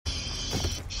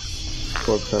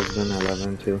For President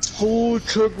 11 too. Who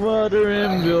took water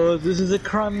embryos? This is a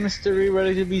crime mystery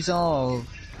ready to be solved.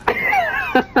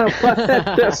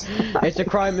 It's a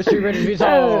crime mystery ready to be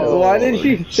solved. Why did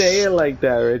you say it like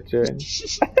that, Richard?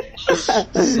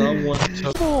 Someone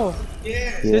took. Oh,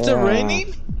 Yeah. is it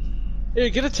raining? Here,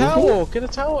 get a towel. Get a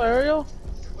towel, Ariel.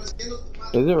 Is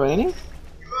it raining?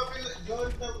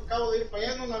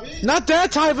 Not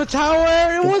that type of towel,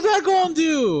 Ariel. What's that going to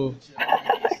do?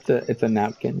 It's a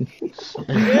napkin.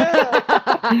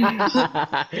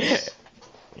 Yeah.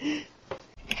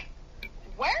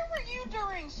 Where were you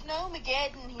during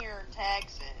Snowmageddon here in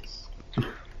Texas? Boy,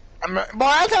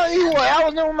 I tell you what, I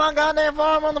was doing my goddamn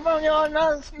farm on the front yard,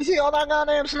 and you see all that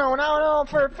goddamn snow, and I know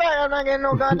for a fact I'm not getting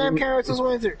no goddamn carrots this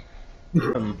winter.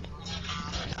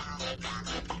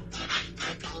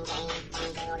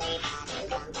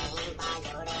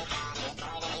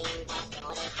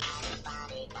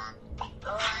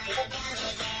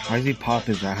 Why does he pop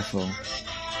his asshole?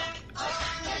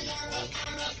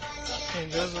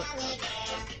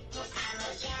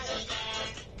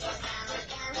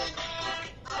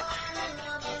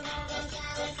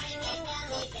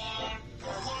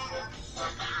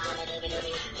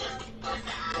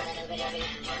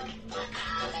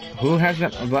 Who has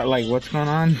that? But like, what's going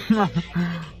on?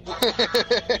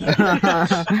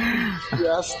 You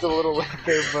asked a little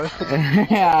later, but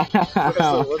Yeah.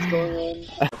 what's going on?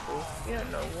 Yeah,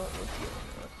 no, what's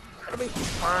That'll be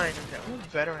fine. I'm a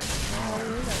veteran.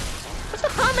 What's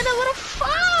having a little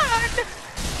fun?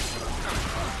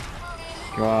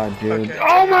 God, dude. Okay.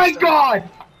 Oh my God!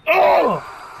 Oh!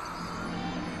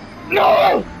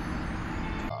 No!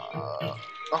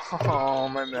 Oh,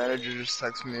 my manager just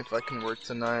texted me if I can work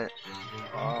tonight.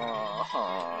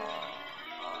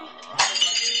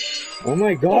 Oh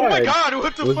my God! Oh my God!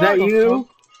 What the Was fuck? that you?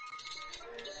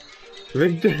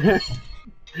 Victor?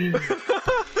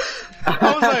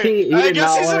 I was like, He I did guess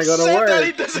not he's wanna go to upset that work.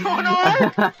 he doesn't want to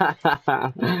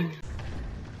work.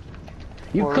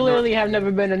 You clearly have never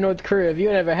been to North Korea if you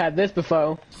never had this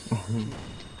before.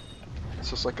 It's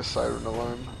just like a siren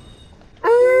alarm.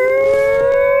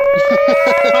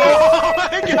 Oh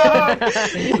my God!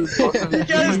 You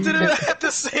guys did it at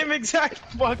the same exact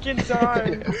fucking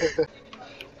time.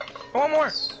 One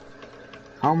more.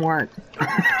 Homework.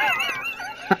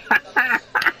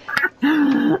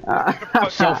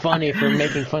 So funny for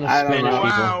making fun of I don't Spanish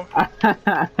know.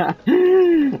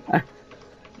 people. Wow.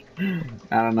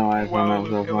 I don't know why I found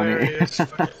that so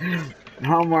funny.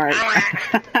 Homework.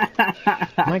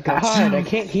 My God, I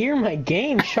can't hear my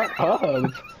game. Shut up.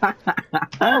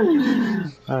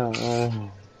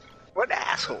 What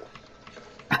asshole?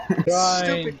 Fine.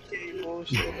 Stupid gay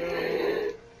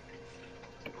bullshit.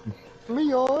 Me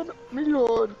lord, me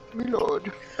lord, me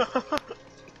lord.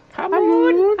 Come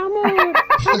on, come on,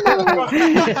 come on.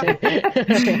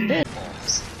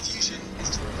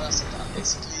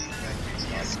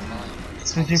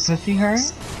 Does your pussy hurt?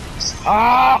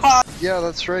 Ah! Yeah,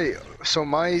 that's right. So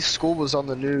my school was on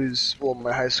the news. Well,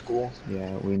 my high school.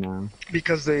 Yeah, we know.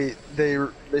 Because they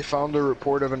found a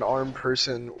report of an armed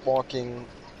person walking.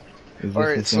 Is this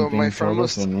Alright, the so same thing my you friend told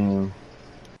us was or no?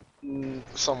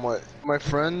 Somewhat. My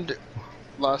friend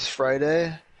last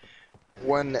Friday,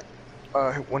 when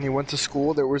he went to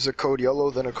school, there was a code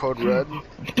yellow, then a code red,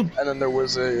 and then there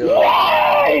was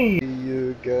a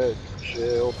you get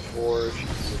jailed for if you.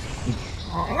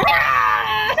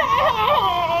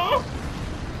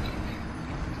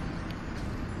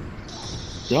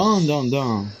 Dumb.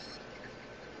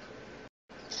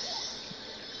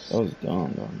 That was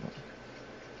dumb.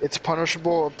 It's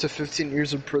punishable up to 15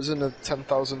 years in prison and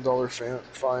 $10,000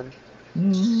 fine.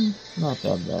 Not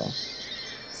that bad.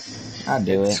 I'll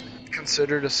do It's it.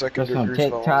 considered a For second some degree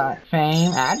felony. TikTok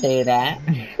fame, I do that.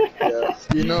 Yeah.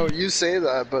 You know, you say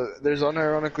that, but there's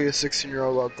unironically a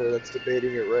 16-year-old out there that's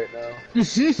debating it right now.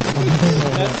 That's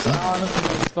honestly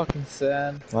just fucking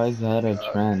sad. Why is that a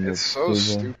trend? It's so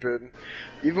stupid.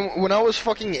 Even when I was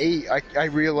fucking 8, I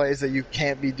realized that you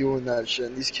can't be doing that shit.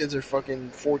 And these kids are fucking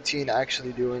 14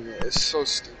 actually doing it. It's so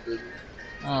stupid.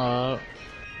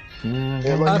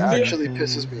 It like actually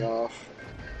pisses me off.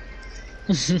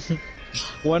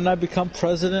 When I become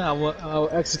president, I'll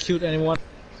execute anyone.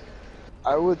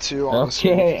 I would too,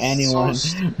 honestly. Okay, anyone.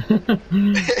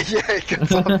 Yeah, it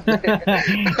gets up there.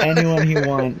 Anyone he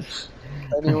wants.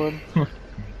 Anyone.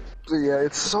 But yeah,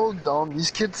 it's so dumb. These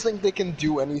kids think they can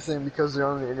do anything because they're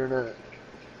on the internet.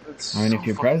 It's I mean, so if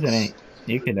you're fucking president,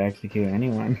 you could execute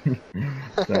anyone.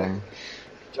 So.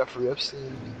 Jeffrey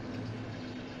Epstein.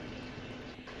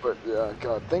 But yeah,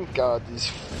 God, thank God these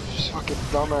fucking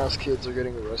dumbass kids are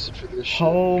getting arrested for this shit.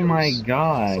 Oh my because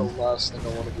God. It's the last thing I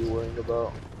want to be worrying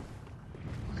about.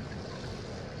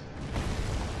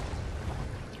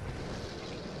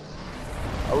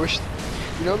 I wish,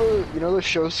 you know the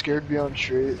show Scared Beyond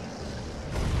Straight.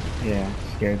 Yeah,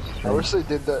 scared I straight. wish they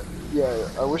did that. Yeah,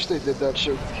 I wish they did that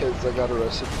show with kids that got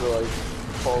arrested for like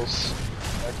false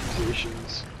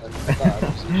accusations and not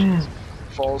accusations,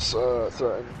 false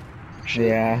threatened. Shit.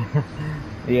 Yeah,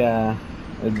 yeah,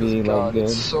 it'd be God, like good.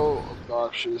 it's so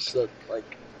obnoxious that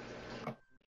like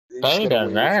they They just get away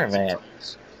with deserve it.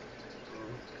 sometimes.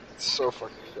 It's so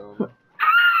fucking dumb.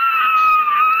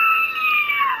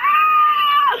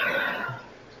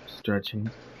 Stretching.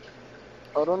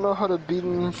 I don't know how to beat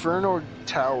an Inferno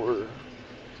Tower.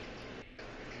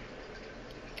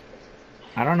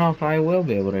 I don't know if I will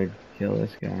be able to kill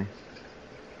this guy.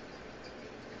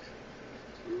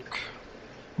 Luke,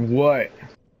 What?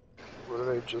 what did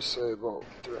I just say about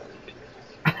threatening people?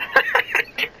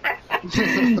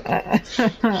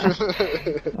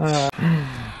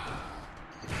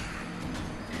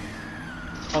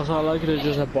 Also, I like it as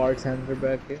just a bartender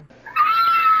back here.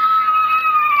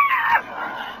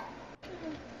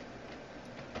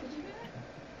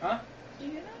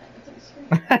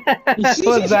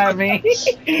 What's that mean?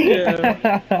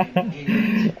 Yeah.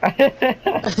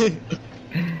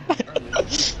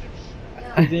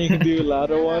 I think you can do a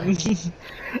louder one. You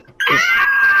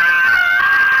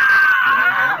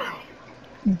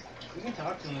can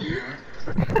talk to him.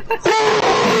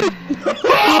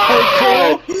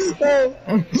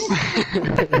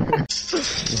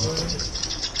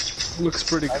 Looks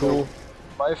pretty cool.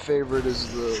 My favorite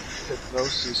is the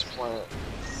hypnosis plant.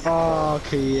 Oh,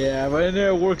 okay, yeah, but then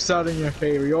it works out in your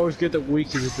favor. You always get the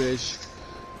weakest bitch.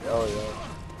 Oh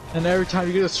yeah. And every time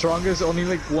you get the strongest, only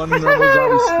like one normal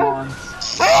zombie spawns.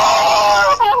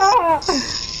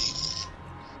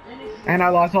 And I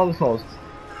lost all the souls.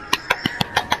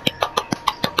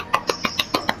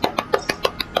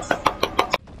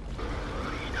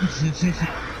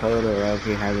 Totally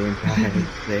had the entire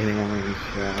stadium on his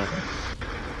show.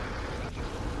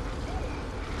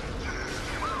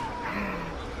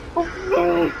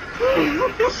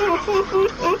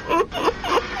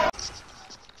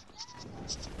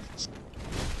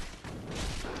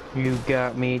 You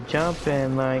got me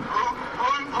jumping like.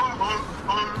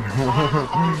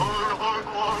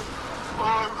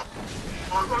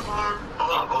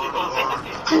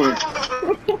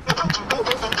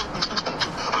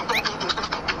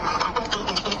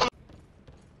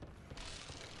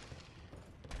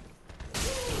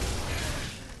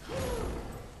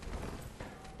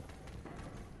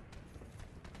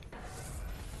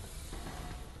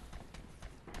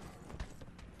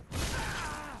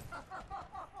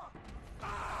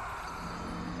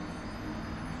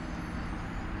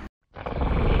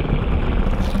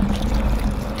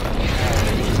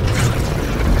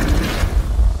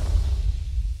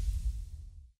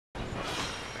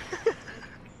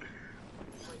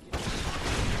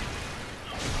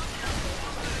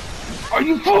 Are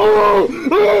you fool?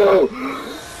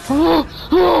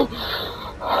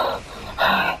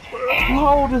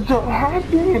 How does that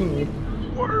happen?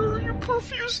 Why are you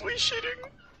profusely shitting?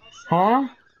 Huh?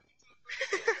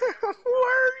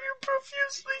 Why are you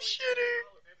profusely shitting?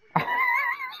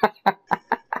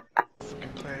 Fucking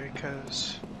play,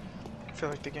 cause I feel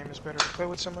like the game is better to play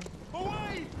with someone.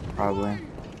 Probably. I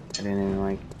didn't even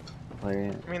like play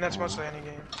it. I mean, that's mostly any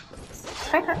game.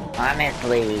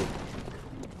 Honestly,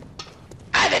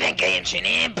 Other than Genshin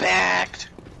Impact!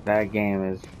 that game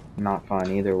is not fun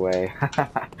either way.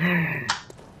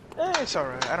 It's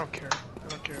alright, I don't care. I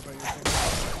don't care about your thing.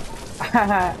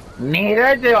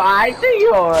 Neither do I to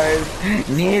yours.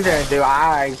 Neither do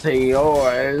I to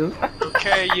yours.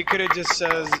 Okay, you could've just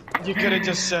said,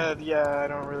 yeah, I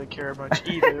don't really care much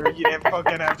either. You didn't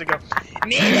fucking have to go,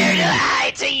 neither do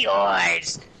I to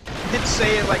yours! You did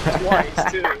say it like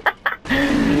twice, too.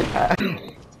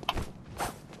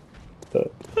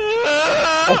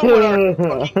 What are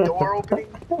fucking door opening?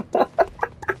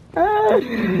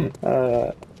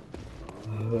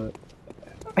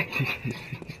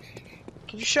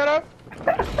 Can you shut up?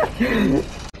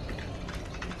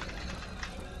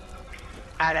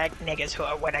 I like niggas who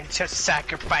are willing to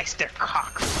sacrifice their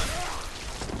cock.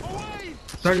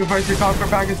 Sacrifice your cock for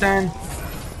Pakistan.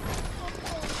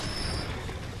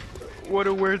 What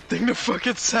a weird thing to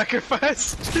fucking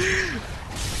sacrifice.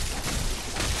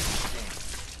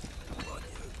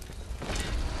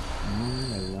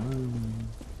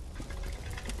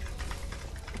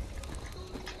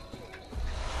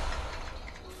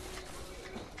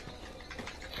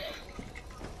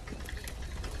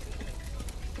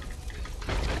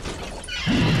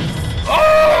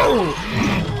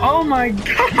 Oh my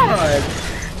god!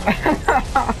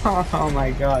 Oh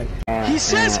my god. He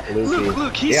says, Luke,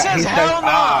 Luke, he says hell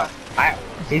no!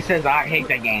 He says I hate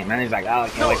the game, and he's like, oh, I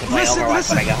can't wait to play listen, Overwatch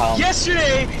listen. when I get home.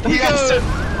 Yesterday, he goes,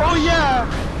 oh yeah,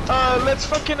 let's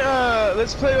fucking,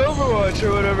 let's play Overwatch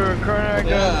or whatever.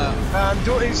 Karnak, I'm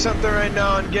doing something right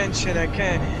now on Genshin, I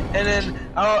can't. And then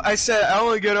I said, I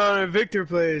only get on if Victor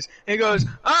plays. And he goes,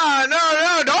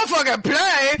 no, don't fucking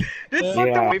play! This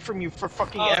fucked away from you for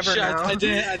fucking ever shit, now. I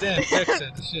didn't fix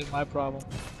it. Shit, my problem.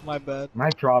 My bad. My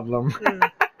problem.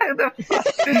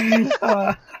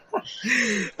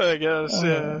 I guess,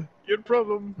 yeah. Your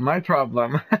problem. My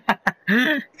problem.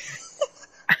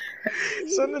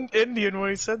 Sounded Indian when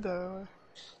he said that.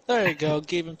 There you go.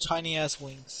 Gave him tiny ass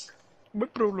wings. My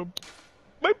problem.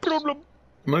 My problem.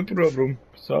 My problem.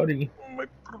 Sorry. My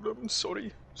problem.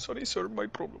 Sorry. Sorry, sir. My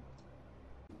problem.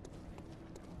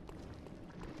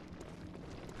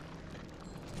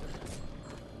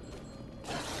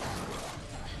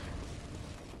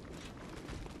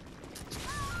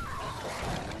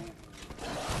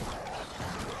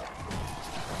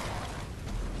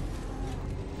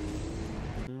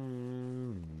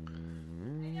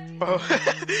 Oh,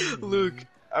 Luke,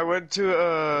 I went to,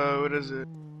 what is it?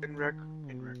 In rec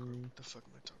room. What the fuck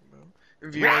am I talking about?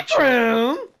 In VR Rec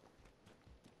room?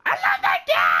 I love that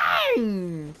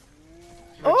game!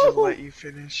 I just let you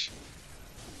finish.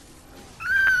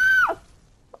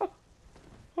 How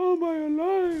am I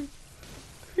alive?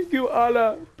 Thank you,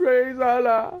 Allah. Praise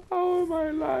Allah. How am I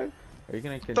alive? Are you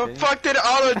gonna continue? The fuck did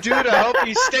Allah do to help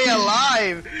you stay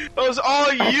alive? That was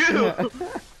all you!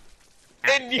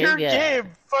 In your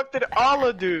game, fuck did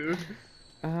Allah do?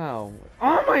 Oh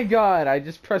my god, I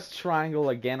just pressed triangle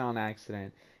again on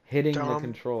accident. Hitting the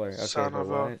controller. Okay, son but of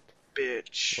what? a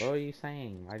bitch. What were you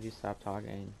saying? Why'd you stop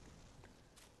talking?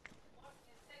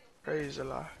 Praise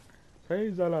Allah.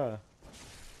 Praise Allah.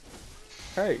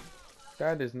 Hey,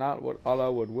 that is not what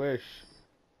Allah would wish.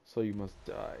 So you must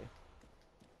die.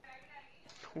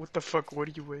 What the fuck,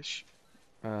 what do you wish?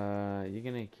 You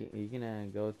gonna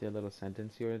go with your little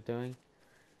sentence you were doing?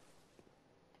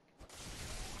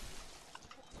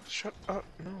 Shut up,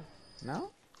 no.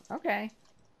 No? Okay.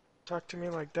 Talk to me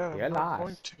like that. You're I'm not lost.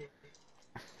 going to.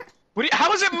 What do you,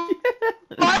 how is it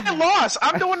my loss?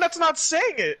 I'm the one that's not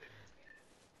saying it.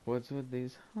 What's with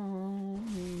these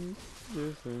homies?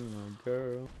 This is my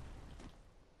girl.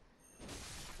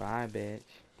 Bye, bitch.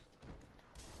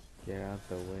 Get out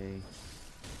the way.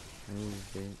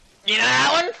 Move, bitch. You know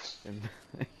that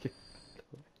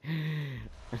one?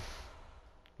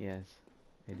 Yes,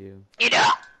 I do. You do?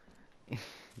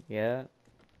 Yeah,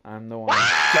 I'm the one.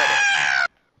 Shut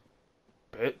up,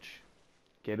 bitch.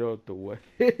 Get out the way.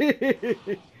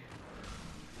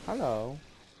 Hello.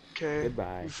 Okay.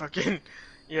 Goodbye. You fucking.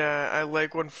 Yeah, I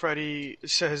like when Freddy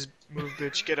says, move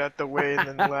bitch, get out the way, and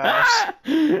then laughs.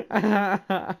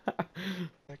 I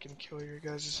can kill your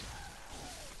guys'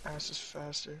 asses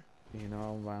faster. You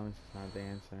know, violence is not the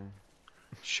answer.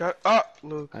 Shut up,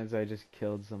 Luke. As I just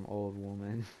killed some old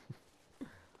woman.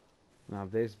 Now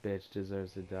this bitch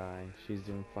deserves to die. She's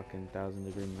doing fucking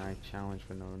 1,000-degree knife challenge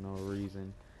for no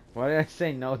reason. Why did I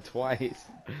say no twice?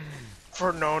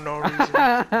 For no reason.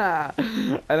 I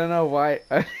don't know why.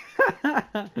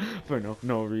 For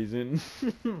no reason.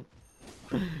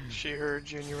 She heard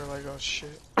you and you were like, oh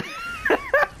shit.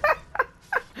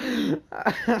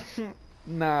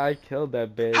 Nah, I killed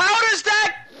that bitch. How does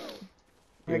that? Oh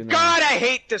my Even god, I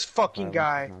hate this fucking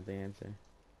guy. Not the answer.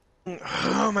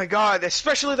 Oh my god,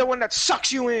 especially the one that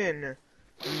sucks you in.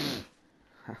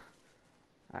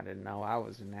 I didn't know I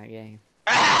was in that game.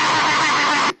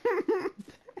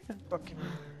 Fucking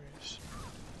hilarious.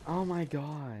 Oh my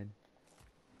god.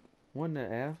 What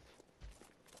the F?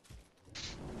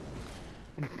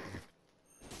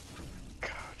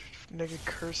 God, nigga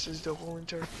curses the whole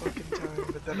entire fucking time,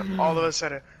 but then all of a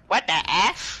sudden, what the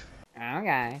F?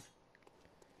 Okay.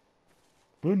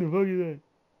 What the fuck is that?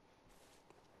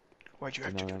 Why'd you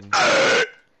have You know to do that?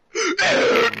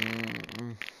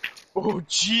 that? Oh,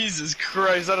 Jesus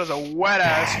Christ, that is a wet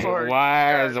ass fart.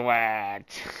 Was wet.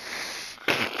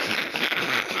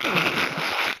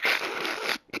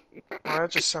 Oh, that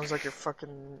just sounds like you're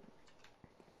fucking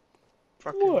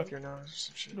What? with your nose or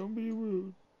some shit. Don't be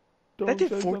rude. That Don't did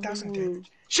say 4,000 something rude.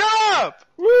 damage. Shut up!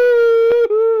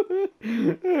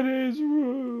 That is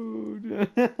rude.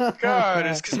 God,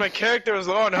 it's because my character was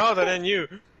low on health and then you.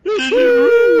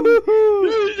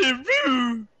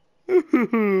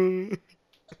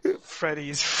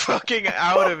 Freddy's fucking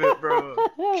out of it, bro.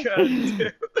 God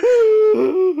damn.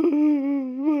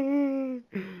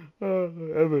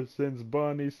 Ever since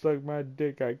Bonnie sucked my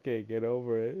dick, I can't get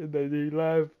over it. And then he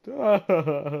left.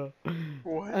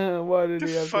 What? Why did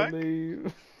he have fuck? to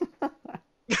leave?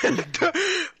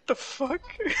 The fuck?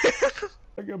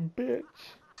 Like a bitch.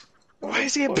 Why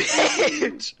is he a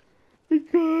bitch?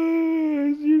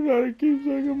 Because you gotta keep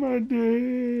sucking my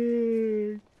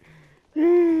dick.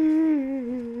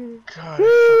 God,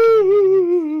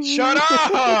 I fucking... Shut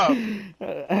up!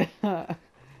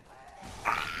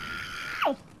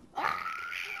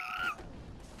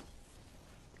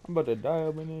 I'm about to die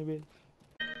up in there, bitch.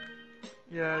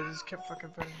 Yeah, I just kept fucking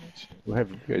fighting that shit. What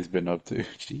have you guys been up to?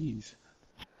 Jeez.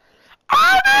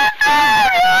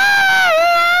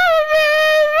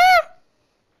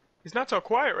 He's not so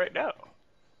quiet right now.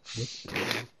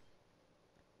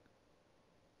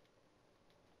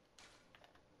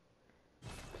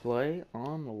 Play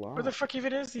on the line. Where the fuck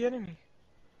even is the enemy?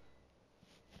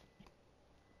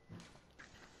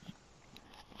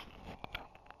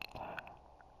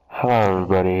 Hello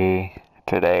everybody,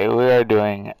 today we are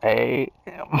doing a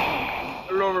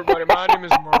Hello everybody, my name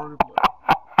is Mario.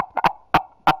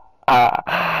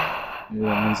 It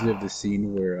reminds me of the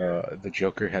scene where the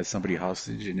Joker has somebody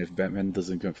hostage, and if Batman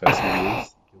doesn't confess who he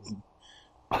is, he kills him.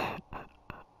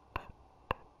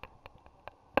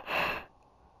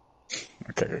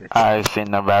 Okay. I've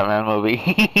seen the Batman movie.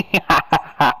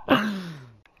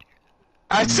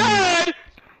 I said!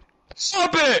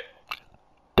 Stop it!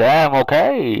 Damn,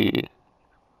 okay.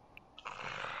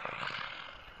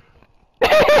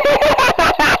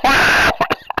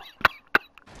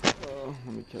 Oh,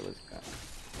 let me kill this guy.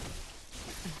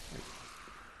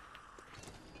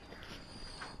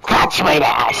 Catch me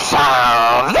that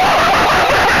sound.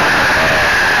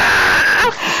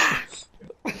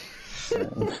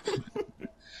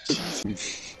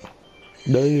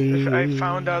 If I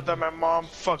found out that my mom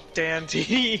fucked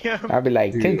Dante, I'd be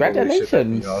like, Dude,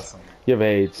 congratulations. awesome. You have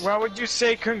AIDS. why would you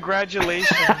say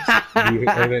congratulations? And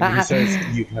then he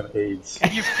says you have AIDS.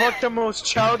 You fucked the most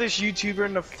childish YouTuber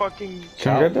in the fucking...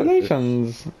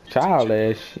 Congratulations.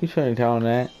 Childish. You shouldn't tell him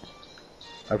that.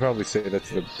 I'd probably say that's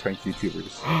the prank YouTubers.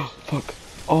 Fuck.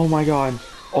 Oh my god.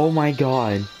 Oh my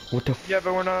god. What the Yeah,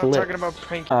 but we're not flip? talking about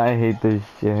prank. I hate this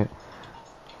shit.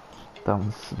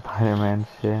 Dumb Spider-Man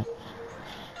shit.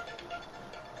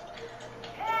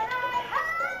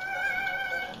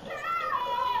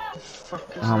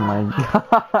 Oh my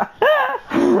god.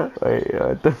 Wait,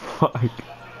 what the fuck?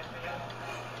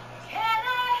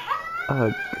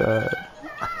 Oh god.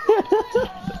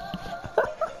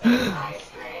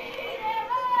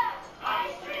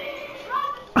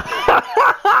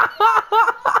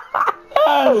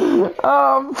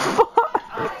 Oh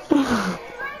fuck.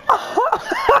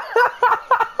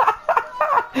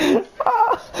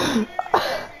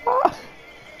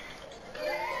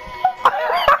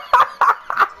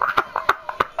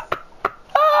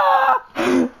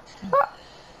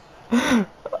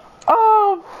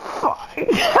 Oh fuck.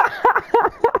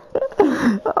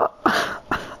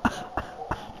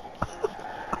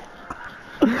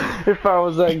 If I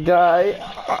was that guy.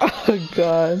 Oh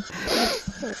god.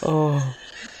 Oh.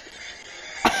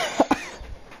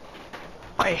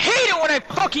 I hate it when I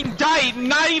fucking die,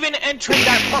 not even entering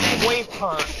that fucking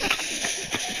waypoint.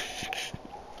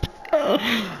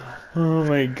 Oh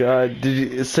my god.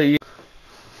 Did you so you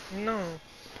No.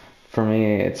 For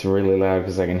me it's really loud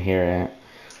because I can hear it.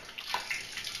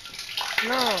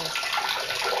 No.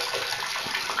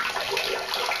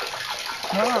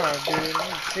 Nah, dude, I'm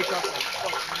gonna take off my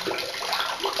fucking...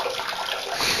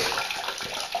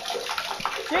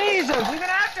 Jesus, you're gonna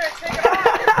have to take it off!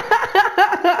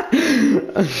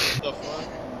 The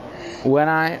fuck? When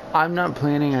I'm not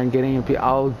planning on getting a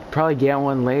I'll probably get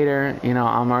one later, you know,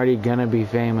 I'm already gonna be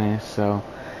famous, so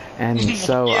and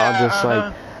so Yeah, I'll just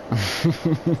like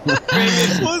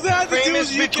What's that to do Famous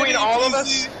with you between getting all of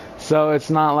pussy? us? so it's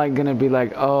not like gonna be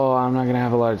like, oh, I'm not gonna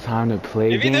have a lot of time to play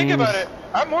If you games. think about it,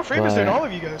 I'm more famous than but- all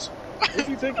of you guys. If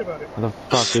you think about it. How the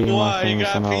fuck are you more Why, you famous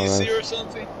got than all of us? PC or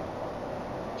something?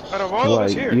 Out of all of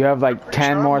us What, here. you have like pretty 10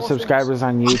 sure I'm more more famous. subscribers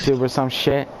on YouTube or some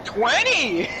shit?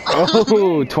 20!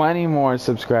 Oh, 20 more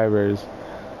subscribers.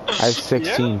 I have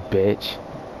 16, bitch.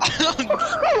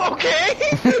 Okay!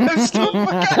 I'm still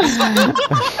I'm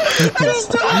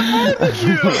still higher than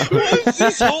you! What's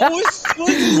this whole, what's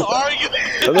this argument?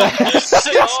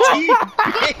 16?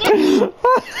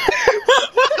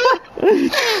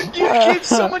 You gave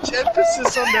so much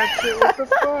emphasis on that shit, what the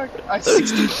fuck? I'm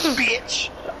 16, bitch!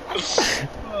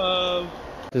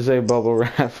 Just say bubble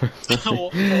wrap.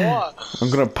 What? I'm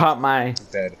gonna pop my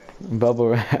Dead. bubble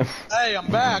wrap. Hey, I'm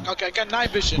back. Okay, I got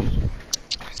night vision.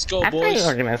 Let's go, I thought you boys.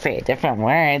 were gonna say a different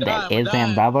word that Dime, isn't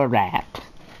dime. bubble wrap.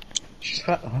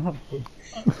 Shut up.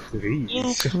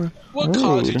 Please. Luke, what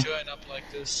caused you Rude. to end up like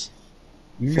this?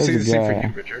 You can say the same for guy.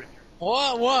 you, Richard.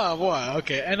 What?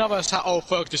 Okay, and I'm gonna start. Oh,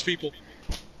 fuck, there's people.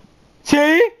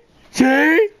 See?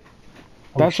 See?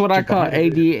 That's what I call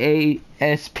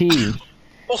ADASP.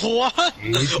 What? Oh,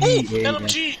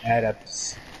 LMG!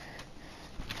 Adapts.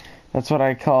 That's what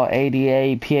I call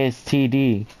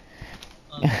ADAPSTD.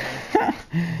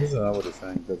 This is not what it's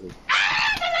saying, does it?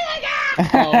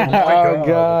 Oh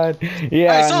god.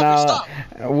 Yeah, Hey, stop,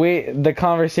 no. The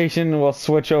conversation will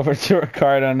switch over to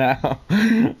Ricardo now.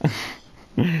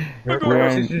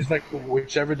 It's just like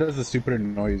whichever does the stupider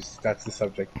noise, that's the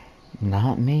subject.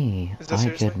 Not me. I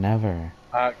could never.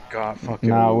 God fucking.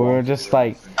 No, we were just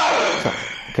like,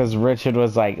 because Richard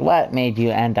was like, "What made you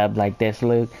end up like this,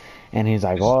 Luke?" And he's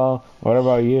like, "Well, what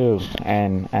about you?"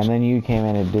 And then you came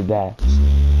in and did that.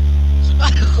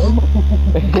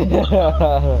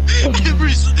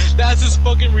 That's his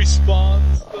fucking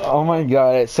response. Oh my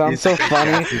god, it sounds so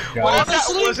funny. What that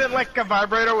wasn't like a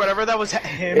vibrator, whatever that was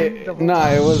him. No,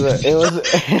 it was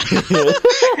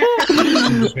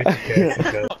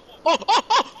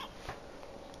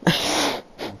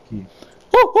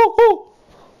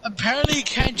Apparently, you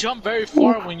can't jump very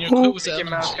far when you're close to Your LMG.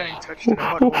 mouse getting touched in the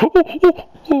butthole.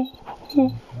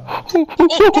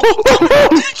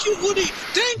 Thank you, Woody!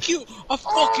 Thank you! I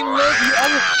fucking love you! I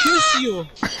will kiss you!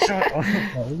 Shut up!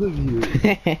 I love you.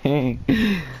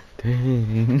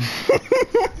 Dang.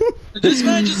 Did this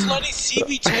man just let his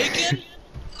CV taken?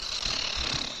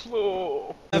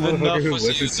 Oh. I have enough for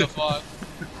you so far.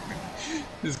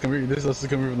 This is also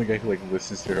coming from the guy who like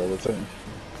listens to her all the time.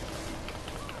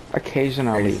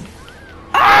 Occasionally.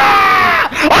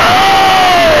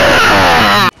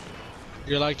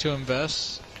 You like to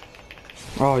invest?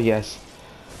 Oh yes.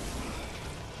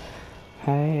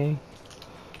 Hey,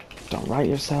 don't write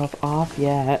yourself off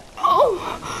yet. Oh!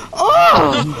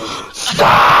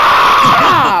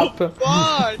 Stop!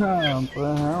 What? What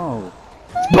the hell?